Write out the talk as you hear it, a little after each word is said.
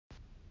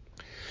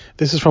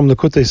This is from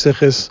Likutei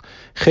Sichos,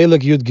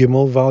 Chelek Yud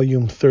Gimel,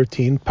 Volume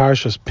 13,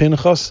 Parshas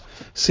Pinchas,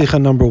 Sicha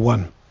number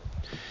 1.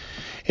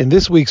 In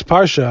this week's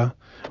Parsha,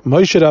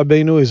 Moshe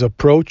Rabbeinu is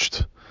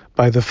approached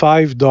by the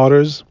 5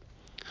 daughters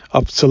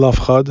of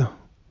Tzlafchad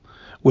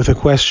with a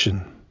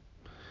question,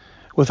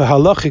 with a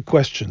halachic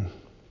question.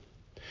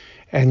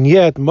 And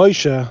yet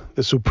Moshe,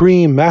 the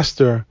supreme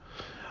master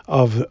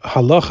of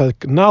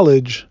halachic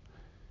knowledge,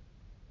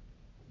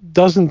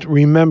 doesn't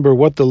remember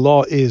what the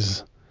law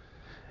is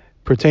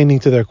pertaining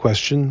to their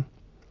question,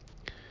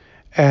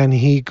 and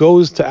he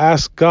goes to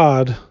ask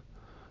God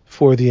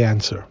for the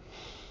answer.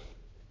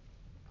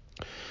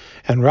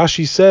 And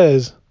Rashi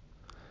says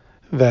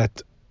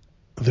that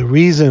the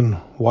reason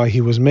why he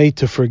was made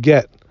to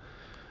forget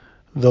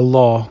the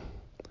law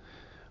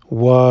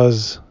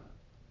was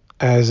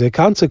as a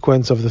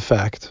consequence of the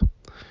fact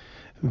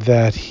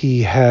that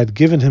he had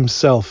given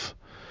himself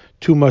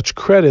too much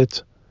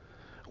credit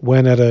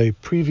when in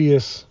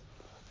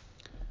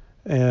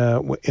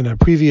a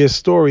previous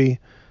story,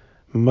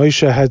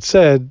 Moshe had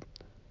said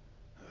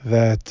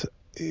that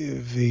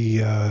the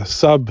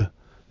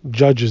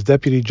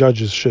deputy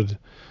judges should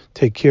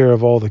take care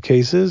of all the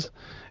cases,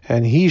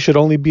 and he should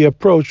only be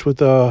approached with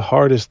the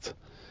hardest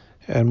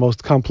and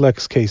most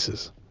complex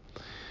cases.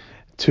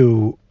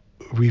 To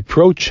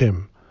reproach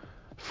him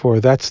for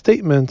that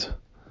statement,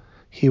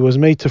 he was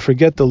made to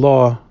forget the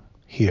law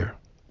here.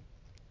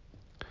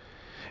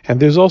 And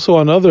there's also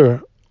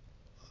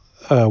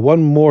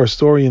one more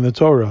story in the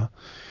Torah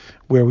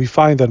where we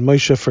find that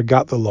Moshe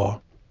forgot the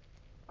law.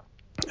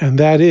 And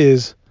that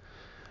is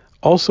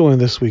also in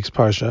this week's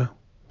Parsha,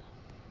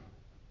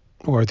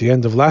 or at the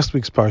end of last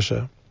week's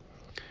Parsha,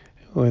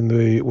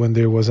 when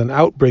there was an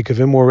outbreak of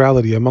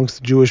immorality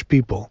amongst the Jewish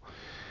people.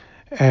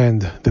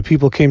 And the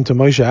people came to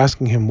Moshe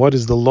asking him, what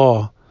is the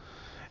law?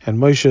 And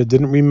Moshe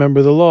didn't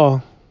remember the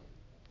law.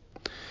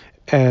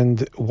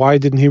 And why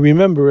didn't he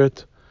remember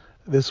it?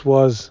 This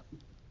was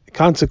a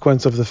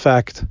consequence of the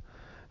fact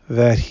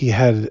that he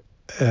had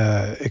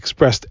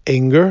expressed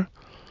anger,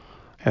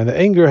 and the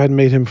anger had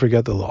made him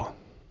forget the law.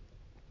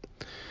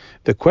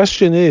 The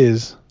question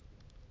is,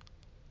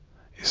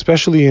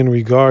 especially in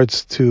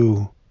regards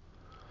to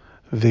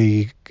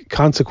the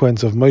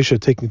consequence of Moshe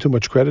taking too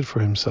much credit for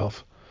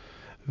himself,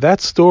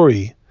 that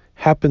story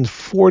happened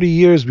 40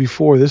 years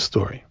before this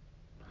story.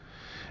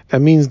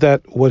 That means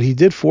that what he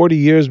did 40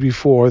 years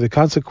before, the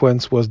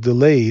consequence was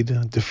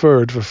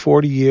deferred for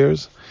 40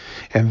 years,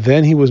 and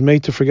then he was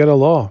made to forget a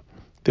law.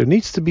 There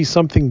needs to be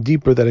something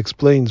deeper that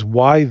explains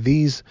why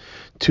these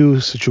two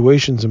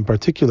situations in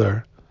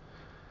particular,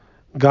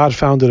 God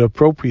found it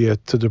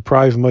appropriate to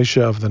deprive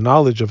Moshe of the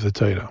knowledge of the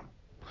Torah.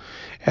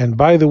 And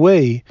by the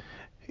way,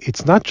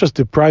 it's not just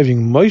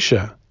depriving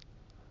Moshe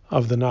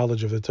of the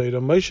knowledge of the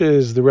Torah. Moshe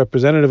is the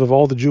representative of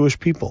all the Jewish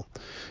people.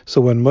 So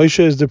when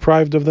Moshe is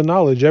deprived of the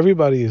knowledge,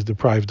 everybody is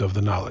deprived of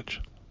the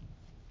knowledge.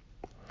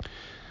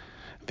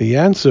 The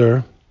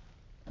answer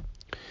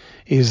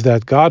is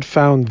that God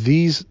found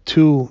these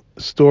two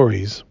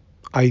stories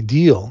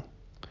ideal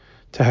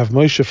to have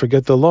Moshe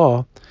forget the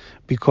law,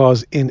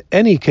 because in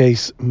any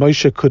case,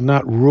 Moshe could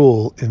not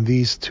rule in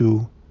these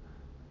two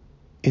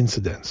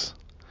incidents.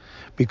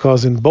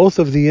 Because in both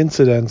of the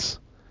incidents,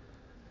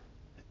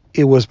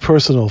 it was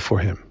personal for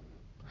him.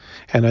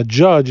 And a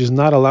judge is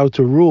not allowed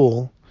to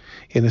rule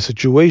in a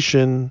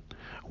situation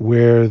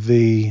where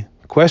the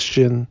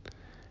question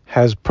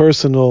has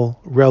personal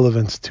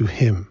relevance to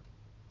him.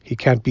 He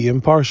can't be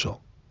impartial.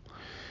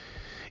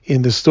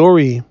 In the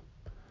story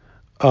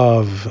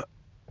of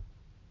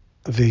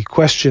the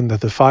question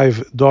that the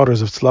 5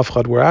 daughters of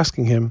Tzlafchad were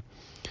asking him,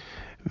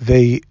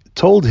 they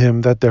told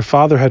him that their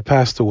father had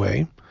passed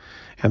away,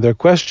 and their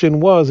question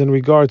was in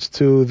regards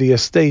to the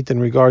estate, in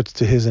regards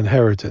to his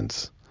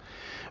inheritance.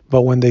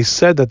 But when they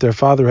said that their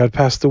father had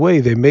passed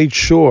away, they made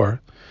sure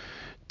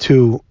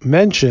to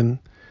mention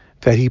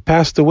that he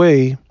passed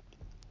away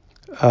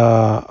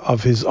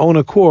of his own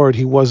accord.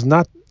 He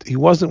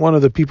wasn't one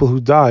of the people who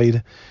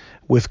died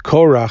with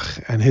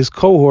Korach and his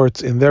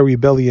cohorts in their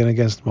rebellion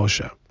against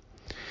Moshe.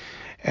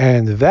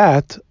 And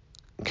that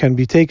can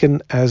be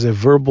taken as a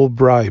verbal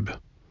bribe.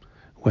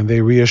 When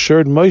they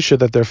reassured Moshe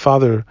that their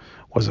father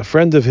was a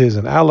friend of his,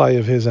 an ally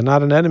of his, and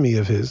not an enemy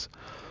of his,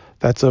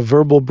 that's a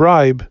verbal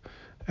bribe,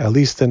 at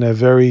least in a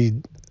very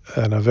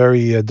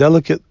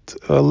delicate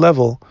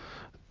level,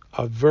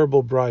 a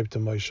verbal bribe to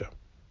Moshe.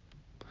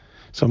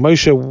 So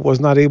Moshe was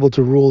not able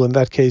to rule in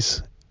that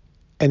case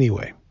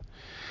anyway.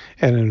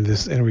 And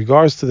in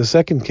regards to the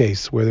second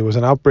case, where there was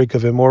an outbreak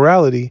of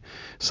immorality,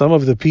 some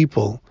of the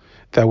people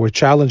that were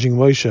challenging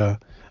Moshe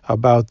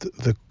about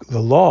the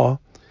law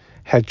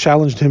had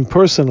challenged him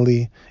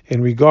personally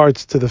in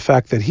regards to the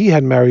fact that he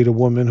had married a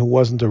woman who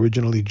wasn't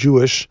originally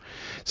Jewish.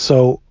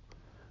 So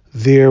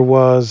there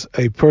was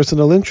a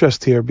personal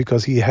interest here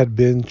because he had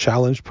been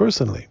challenged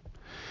personally.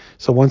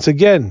 So once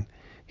again,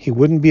 he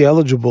wouldn't be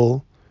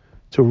eligible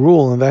to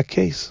rule in that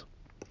case.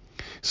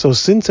 So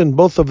since in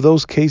both of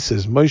those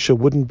cases Moshe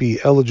wouldn't be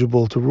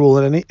eligible to rule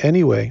in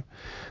any way,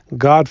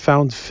 God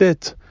found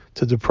fit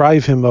to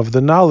deprive him of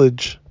the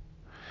knowledge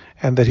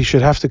and that he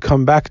should have to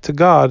come back to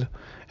God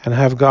and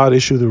have God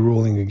issue the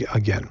ruling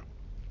again.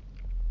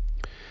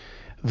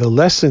 The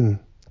lesson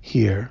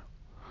here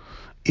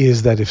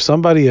is that if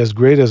somebody as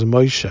great as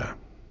Moshe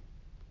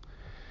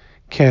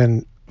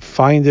can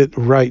find it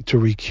right to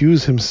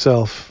recuse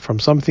himself from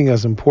something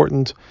as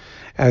important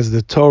as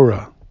the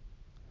Torah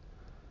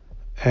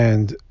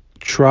and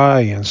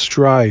try and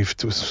strive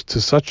to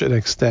such an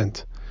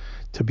extent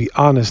to be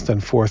honest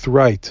and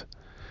forthright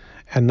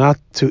and not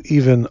to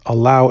even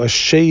allow a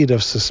shade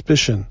of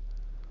suspicion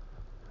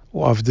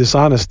of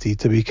dishonesty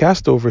to be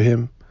cast over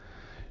him,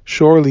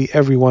 surely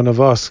every one of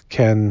us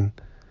can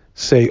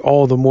say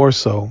all the more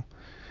so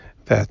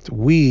that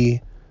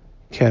we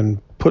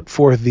can put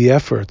forth the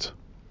effort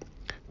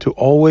to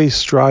always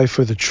strive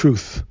for the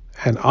truth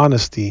and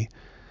honesty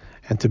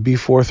and to be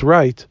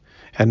forthright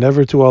and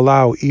never to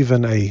allow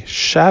even a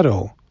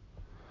shadow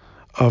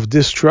of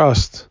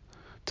distrust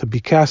to be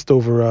cast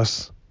over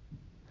us.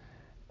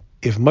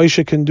 If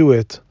Moshe can do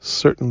it,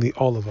 certainly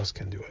all of us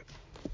can do it.